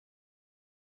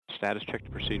Status check to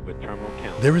proceed with terminal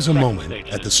count. There is a moment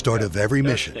at the start of every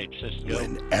mission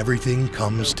when everything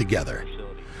comes together.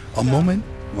 A moment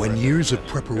when years of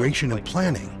preparation and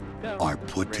planning are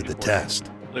put to the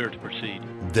test. Clear to proceed.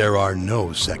 There are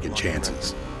no second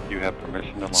chances. You have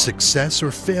permission to launch. Success or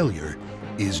failure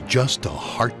is just a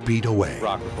heartbeat away.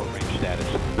 Rock report range status.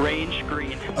 Range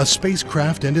green. A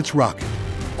spacecraft and its rocket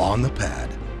on the pad,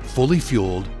 fully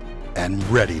fueled and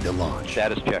ready to launch.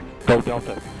 Status check. Go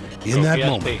Delta. In that Yes,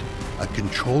 moment, Pete. a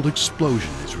controlled explosion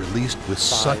is released with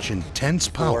such intense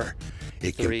power,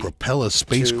 it can propel a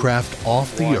spacecraft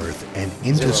off the Earth and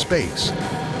into space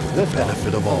for the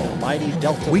benefit of all.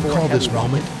 We call this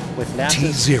moment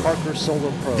T0. Parker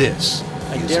Solar Probe, This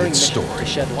a is daring its mission story. to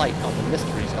shed light on the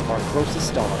mysteries of our closest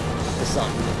star, the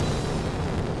Sun.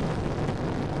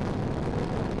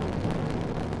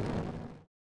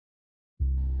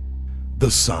 The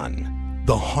Sun,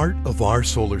 the heart of our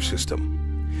solar system.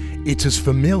 It's as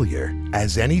familiar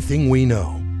as anything we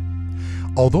know.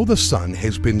 Although the Sun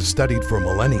has been studied for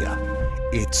millennia,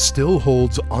 it still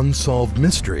holds unsolved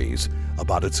mysteries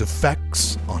about its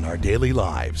effects on our daily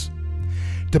lives.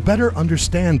 To better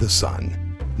understand the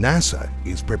Sun, NASA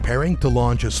is preparing to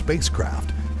launch a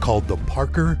spacecraft called the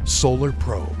Parker Solar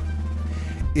Probe.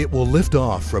 It will lift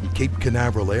off from Cape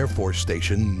Canaveral Air Force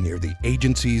Station near the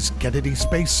agency's Kennedy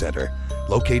Space Center,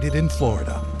 located in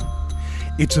Florida.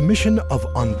 It's a mission of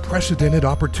unprecedented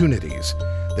opportunities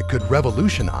that could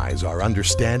revolutionize our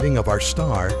understanding of our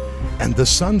star and the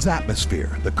Sun's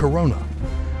atmosphere, the corona,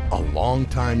 a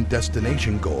long-time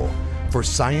destination goal for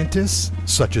scientists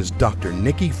such as Dr.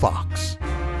 Nikki Fox.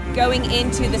 Going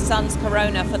into the Sun's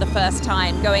corona for the first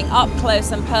time, going up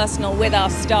close and personal with our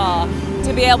star,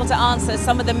 to be able to answer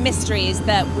some of the mysteries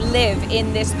that live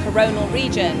in this coronal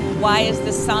region. Why is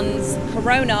the Sun's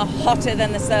corona hotter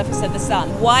than the surface of the Sun?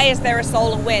 Why is there a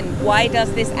solar wind? Why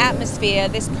does this atmosphere,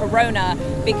 this corona,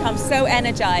 become so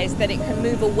energized that it can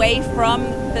move away from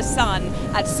the Sun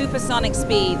at supersonic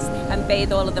speeds and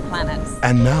bathe all of the planets?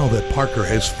 And now that Parker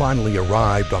has finally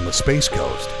arrived on the Space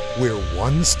Coast, we're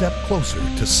one step closer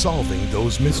to solving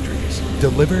those mysteries.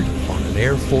 Delivered on an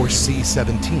Air Force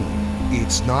C-17,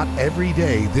 it's not every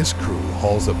day this crew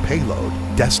hauls a payload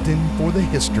destined for the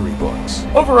history books.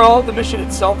 Overall, the mission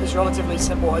itself is relatively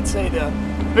simple. I'd say the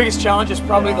biggest challenge is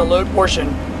probably the load portion.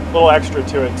 A little extra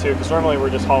to it too, because normally we're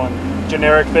just hauling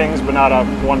generic things, but not a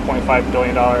 $1.5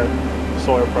 billion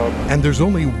solar probe. And there's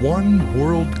only one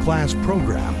world-class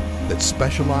program that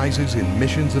specializes in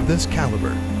missions of this caliber,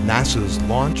 NASA's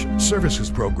Launch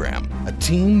Services Program, a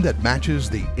team that matches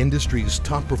the industry's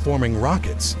top-performing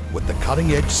rockets with the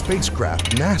cutting-edge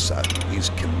spacecraft NASA is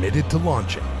committed to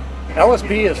launching.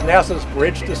 LSP is NASA's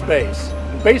bridge to space.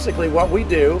 And basically what we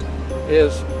do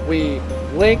is we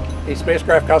link a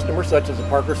spacecraft customer such as the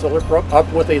Parker Solar Probe up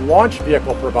with a launch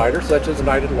vehicle provider such as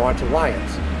United Launch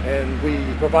Alliance. And we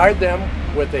provide them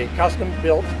with a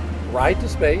custom-built ride to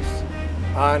space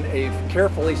on a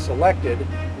carefully selected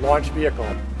launch vehicle.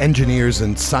 Engineers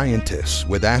and scientists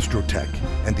with Astrotech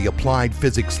and the Applied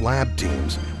Physics Lab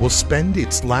teams will spend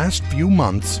its last few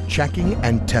months checking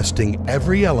and testing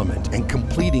every element and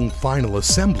completing final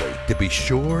assembly to be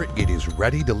sure it is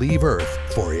ready to leave Earth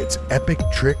for its epic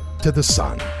trip to the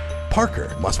Sun.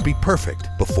 Parker must be perfect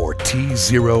before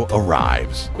T0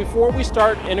 arrives. Before we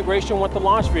start integration with the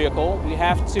launch vehicle, we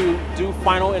have to do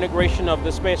final integration of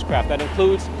the spacecraft. That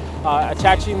includes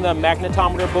attaching the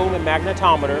magnetometer boom and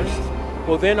magnetometers.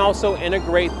 We'll then also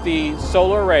integrate the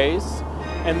solar arrays.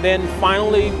 And then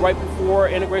finally, right before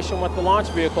integration with the launch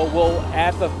vehicle, we'll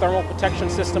add the thermal protection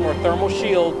system or thermal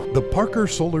shield. The Parker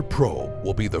Solar Probe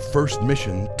will be the first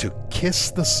mission to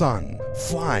kiss the Sun,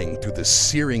 flying through the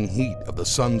searing heat of the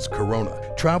Sun's corona,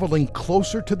 traveling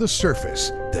closer to the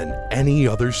surface than any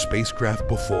other spacecraft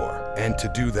before. And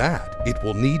to do that, it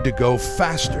will need to go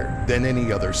faster than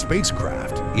any other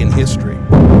spacecraft in history.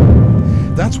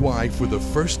 That's why, for the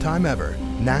first time ever,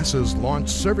 NASA's Launch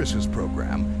Services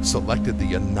Program selected the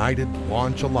United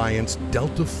Launch Alliance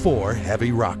Delta IV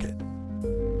Heavy rocket.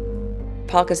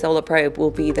 Parker Solar Probe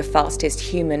will be the fastest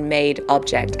human-made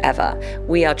object ever.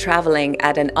 We are traveling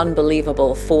at an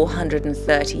unbelievable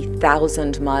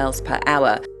 430,000 miles per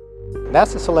hour.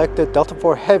 NASA selected Delta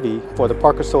IV Heavy for the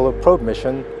Parker Solar Probe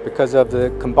mission because of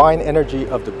the combined energy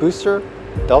of the booster,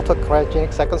 Delta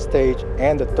cryogenic second stage,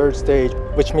 and the third stage,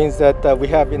 which means that we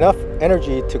have enough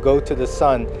energy to go to the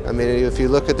Sun. I mean, if you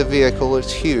look at the vehicle,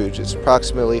 it's huge. It's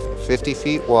approximately 50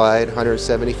 feet wide,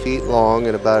 170 feet long,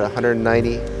 and about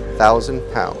 190,000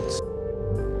 pounds.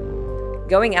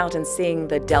 Going out and seeing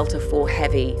the Delta IV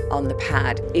Heavy on the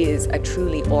pad is a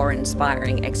truly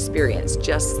awe-inspiring experience.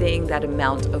 Just seeing that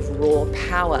amount of raw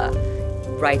power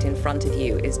right in front of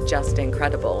you is just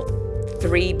incredible.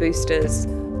 3 boosters,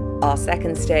 our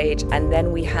second stage, and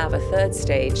then we have a third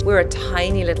stage. We're a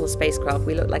tiny little spacecraft.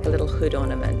 We look like a little hood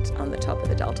ornament on the top of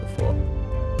the Delta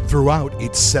IV. Throughout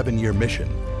its 7-year mission,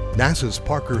 NASA's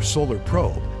Parker Solar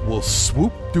Probe will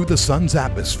swoop through the sun's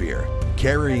atmosphere,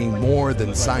 carrying more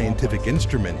than scientific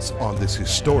instruments on this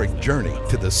historic journey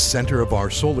to the center of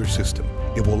our solar system.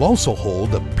 It will also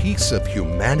hold a piece of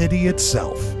humanity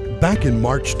itself. Back in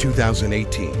March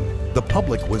 2018, the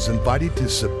public was invited to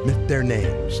submit their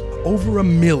names. Over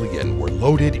 1 million were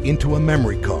loaded into a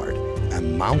memory card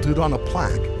and mounted on a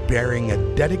plaque bearing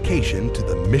a dedication to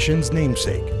the mission's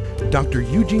namesake. Dr.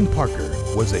 Eugene Parker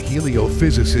was a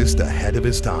heliophysicist ahead of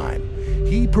his time.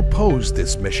 He proposed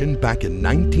this mission back in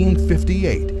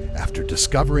 1958 after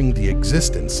discovering the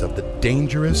existence of the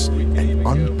dangerous and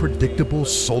unpredictable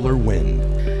solar wind.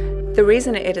 The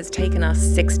reason it has taken us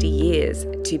 60 years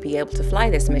to be able to fly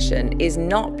this mission is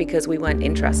not because we weren't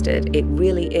interested. It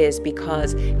really is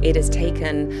because it has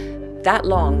taken that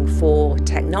long for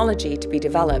technology to be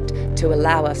developed to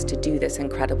allow us to do this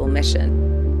incredible mission.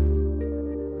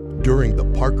 During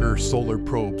the Parker Solar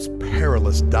Probe's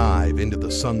perilous dive into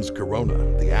the sun's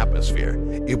corona, the atmosphere,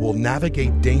 it will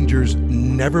navigate dangers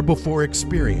never before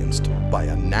experienced by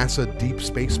a NASA deep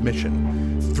space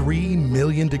mission. 3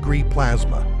 million-degree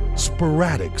plasma,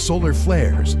 sporadic solar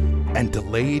flares, and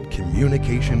delayed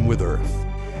communication with Earth.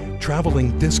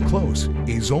 Traveling this close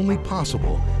is only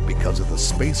possible because of the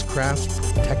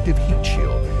spacecraft's protective heat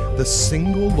shield, the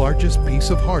single largest piece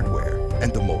of hardware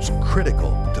and the most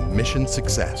critical to mission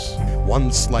success.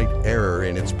 One slight error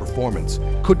in its performance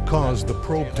could cause the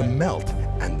probe to melt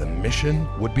and the mission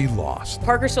would be lost.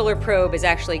 Parker Solar Probe is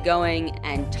actually going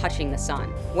and touching the sun.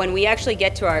 When we actually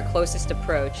get to our closest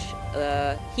approach,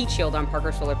 the heat shield on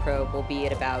Parker Solar Probe will be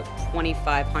at about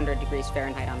 2,500 degrees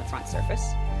Fahrenheit on the front surface.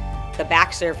 The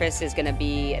back surface is going to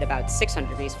be at about 600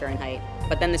 degrees Fahrenheit,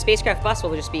 but then the spacecraft bus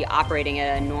will just be operating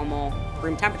at a normal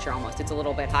room temperature almost. It's a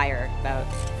little bit higher, about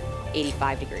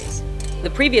 85 degrees. The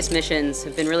previous missions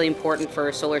have been really important for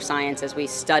solar science as we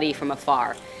study from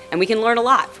afar, and we can learn a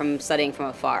lot from studying from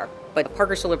afar. But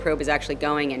Parker Solar Probe is actually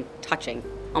going and touching,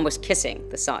 almost kissing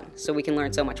the sun, so we can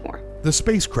learn so much more. The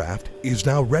spacecraft is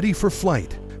now ready for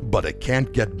flight, but it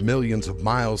can't get millions of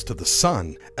miles to the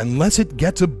sun unless it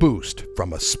gets a boost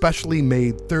from a specially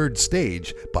made third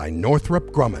stage by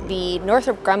Northrop Grumman. The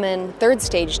Northrop Grumman third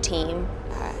stage team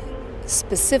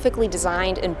specifically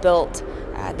designed and built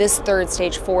this third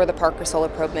stage for the Parker Solar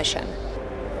Probe mission.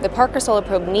 The Parker Solar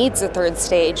Probe needs a third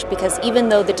stage because even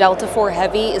though the Delta IV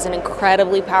Heavy is an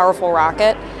incredibly powerful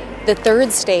rocket, the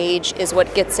third stage is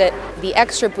what gets it the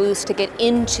extra boost to get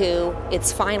into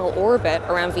its final orbit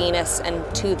around Venus and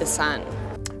to the sun.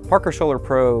 Parker Solar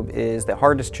Probe is the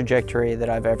hardest trajectory that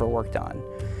I've ever worked on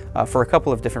for a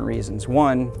couple of different reasons.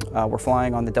 One, we're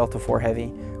flying on the Delta IV Heavy,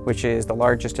 which is the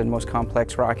largest and most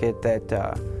complex rocket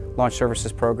that Launch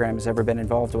Services Program has ever been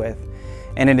involved with.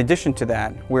 And in addition to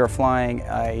that, we are flying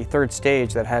a third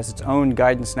stage that has its own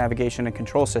guidance, navigation, and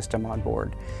control system on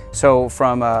board. So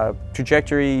from a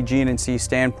trajectory, GNC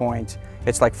standpoint,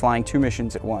 it's like flying 2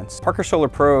 missions at once. Parker Solar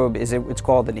Probe it's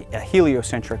called a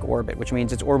heliocentric orbit, which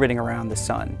means it's orbiting around the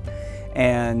sun.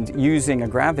 And using a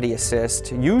gravity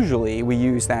assist, usually we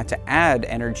use that to add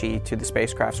energy to the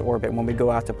spacecraft's orbit when we go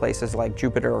out to places like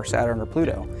Jupiter or Saturn or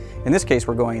Pluto. In this case,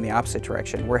 we're going in the opposite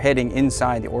direction. We're heading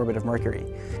inside the orbit of Mercury.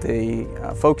 The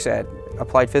folks at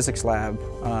Applied Physics Lab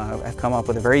have come up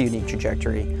with a very unique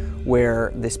trajectory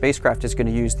where the spacecraft is going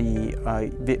to use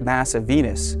the mass of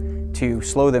Venus to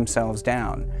slow themselves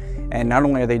down. And not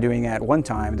only are they doing that one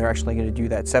time, they're actually going to do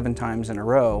that 7 times in a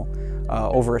row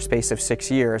over a space of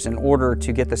 6 years in order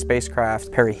to get the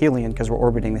spacecraft perihelion, because we're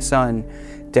orbiting the sun,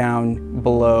 down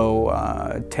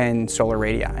below 10 solar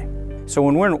radii. So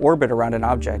when we're in orbit around an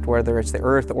object, whether it's the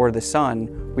Earth or the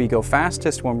sun, we go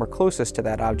fastest when we're closest to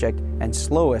that object and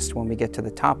slowest when we get to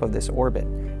the top of this orbit.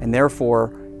 And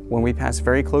therefore, when we pass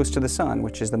very close to the sun,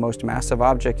 which is the most massive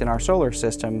object in our solar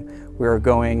system, we are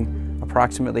going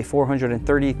approximately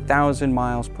 430,000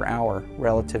 miles per hour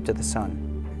relative to the sun.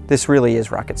 This really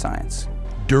is rocket science.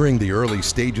 During the early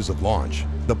stages of launch,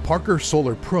 the Parker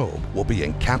Solar Probe will be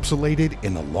encapsulated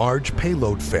in a large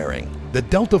payload fairing. The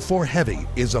Delta IV Heavy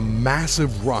is a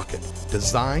massive rocket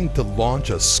designed to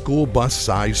launch a school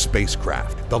bus-sized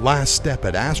spacecraft. The last step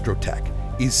at Astrotech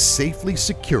is safely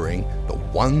securing the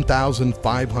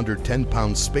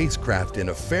 1,510-pound spacecraft in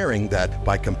a fairing that,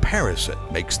 by comparison,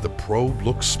 makes the probe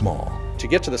look small. To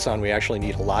get to the sun, we actually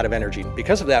need a lot of energy.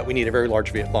 Because of that, we need a very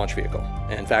large launch vehicle.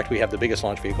 And in fact, we have the biggest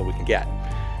launch vehicle we can get.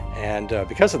 And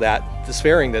because of that, this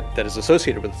fairing that is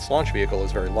associated with this launch vehicle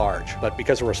is very large. But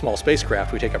because we're a small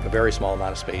spacecraft, we take up a very small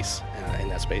amount of space in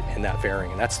that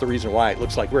fairing. And that's the reason why it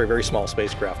looks like we're a very small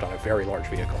spacecraft on a very large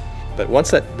vehicle. But once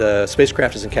the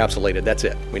spacecraft is encapsulated, that's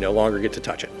it. We no longer get to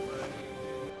touch it.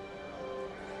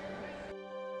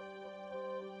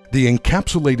 The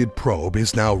encapsulated probe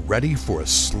is now ready for a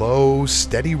slow,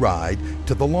 steady ride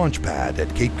to the launch pad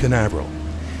at Cape Canaveral.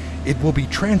 It will be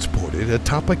transported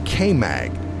atop a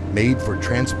K-Mag made for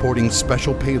transporting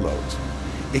special payloads.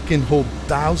 It can hold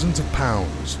thousands of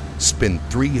pounds, spin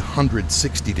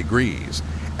 360 degrees,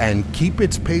 and keep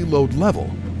its payload level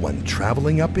when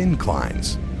traveling up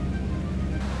inclines.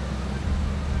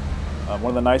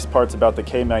 One of the nice parts about the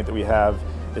K-Mag that we have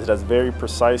is it has very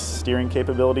precise steering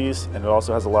capabilities, and it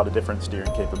also has a lot of different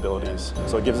steering capabilities.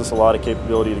 So it gives us a lot of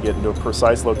capability to get into a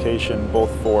precise location, both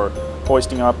for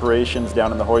hoisting operations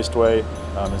down in the hoistway,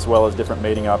 as well as different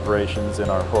mating operations in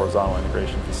our horizontal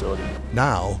integration facility.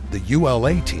 Now, the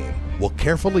ULA team will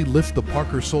carefully lift the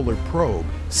Parker Solar Probe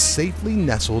safely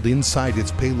nestled inside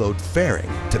its payload fairing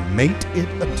to mate it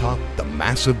atop the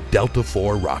massive Delta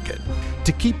IV rocket.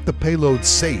 To keep the payload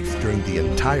safe during the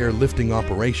entire lifting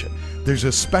operation, there's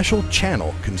a special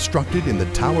channel constructed in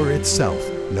the tower itself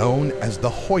known as the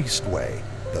hoistway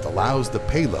that allows the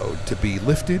payload to be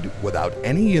lifted without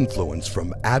any influence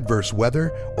from adverse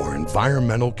weather or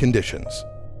environmental conditions.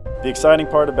 The exciting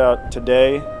part about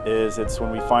today is it's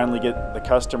when we finally get the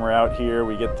customer out here,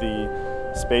 we get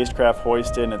the spacecraft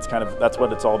hoisted, and that's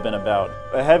what it's all been about.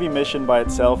 A heavy mission by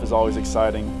itself is always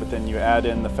exciting, but then you add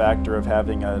in the factor of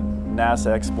having a NASA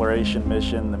exploration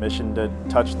mission, the mission to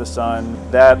touch the sun.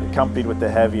 That accompanied with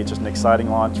the heavy, it's just an exciting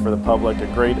launch for the public, a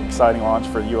great exciting launch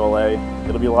for ULA.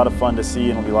 It'll be a lot of fun to see,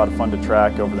 and it'll be a lot of fun to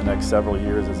track over the next several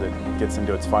years as it gets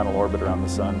into its final orbit around the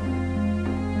sun.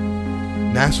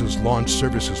 NASA's Launch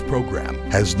Services Program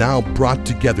has now brought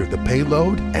together the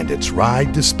payload and its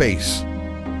ride to space.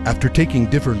 After taking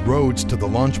different roads to the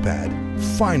launch pad,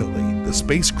 finally the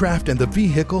spacecraft and the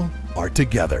vehicle are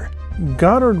together.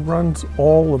 Goddard runs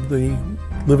all of the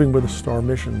Living with a Star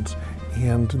missions,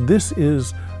 and this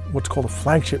is what's called a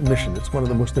flagship mission. It's one of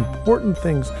the most important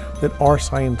things that our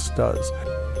science does.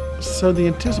 So the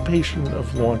anticipation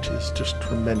of launch is just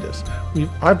tremendous.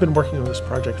 I've been working on this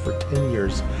project for 10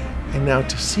 years, and now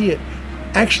to see it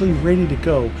actually ready to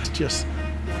go is just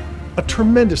a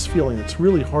tremendous feeling. It's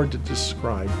really hard to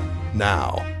describe.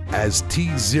 Now, as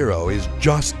T0 is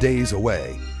just days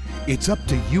away, it's up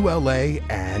to ULA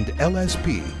and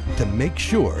LSP to make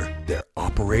sure they're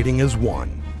operating as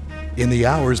one. In the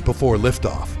hours before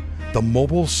liftoff, the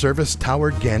mobile service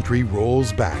tower gantry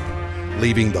rolls back,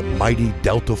 leaving the mighty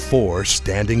Delta IV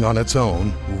standing on its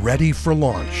own, ready for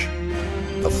launch.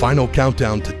 The final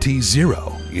countdown to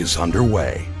T0 is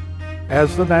underway.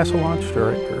 As the NASA launch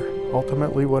director,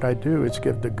 ultimately what I do is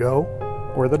give the go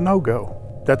or the no-go.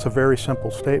 That's a very simple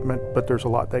statement, but there's a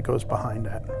lot that goes behind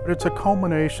that. It's a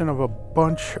culmination of a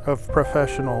bunch of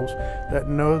professionals that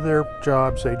know their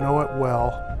jobs, they know it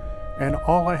well, and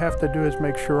all I have to do is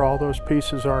make sure all those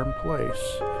pieces are in place.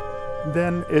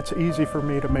 Then it's easy for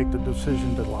me to make the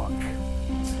decision to launch.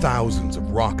 Thousands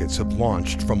of rockets have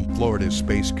launched from Florida's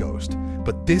Space Coast,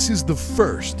 but this is the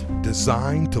first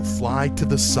designed to fly to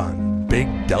the sun. Big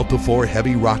Delta IV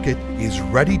Heavy rocket is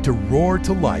ready to roar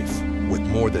to life with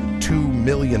more than 2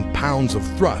 million pounds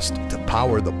of thrust to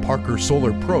power the Parker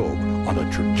Solar Probe on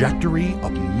a trajectory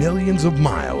of millions of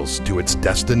miles to its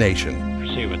destination.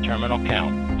 Proceed with terminal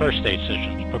count. First stage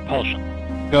systems.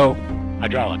 Propulsion. Go.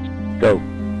 Hydraulics. Go.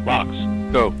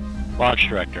 Locks. Go. Launch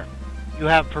director. You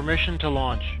have permission to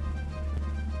launch.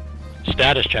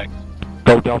 Status check.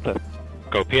 Go Delta.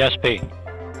 Go PSP.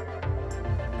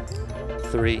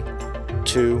 3,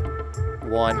 2,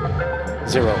 1,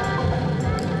 0.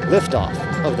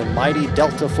 Liftoff of the mighty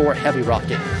Delta IV Heavy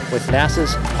rocket with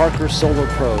NASA's Parker Solar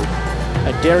Probe,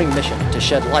 a daring mission to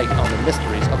shed light on the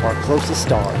mysteries of our closest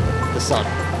star, the Sun.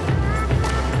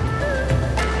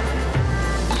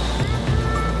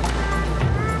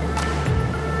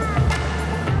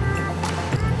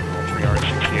 All 3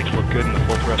 RH-68s look good in the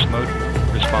full thrust mode.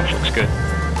 Response looks good.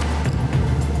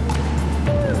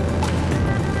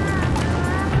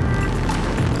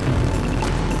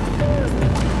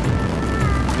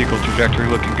 Vehicle trajectory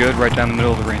looking good, right down the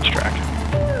middle of the range track.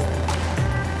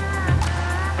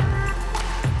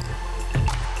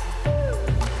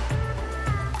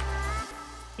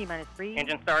 T-3.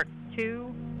 Engine start. 2,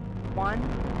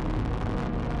 1.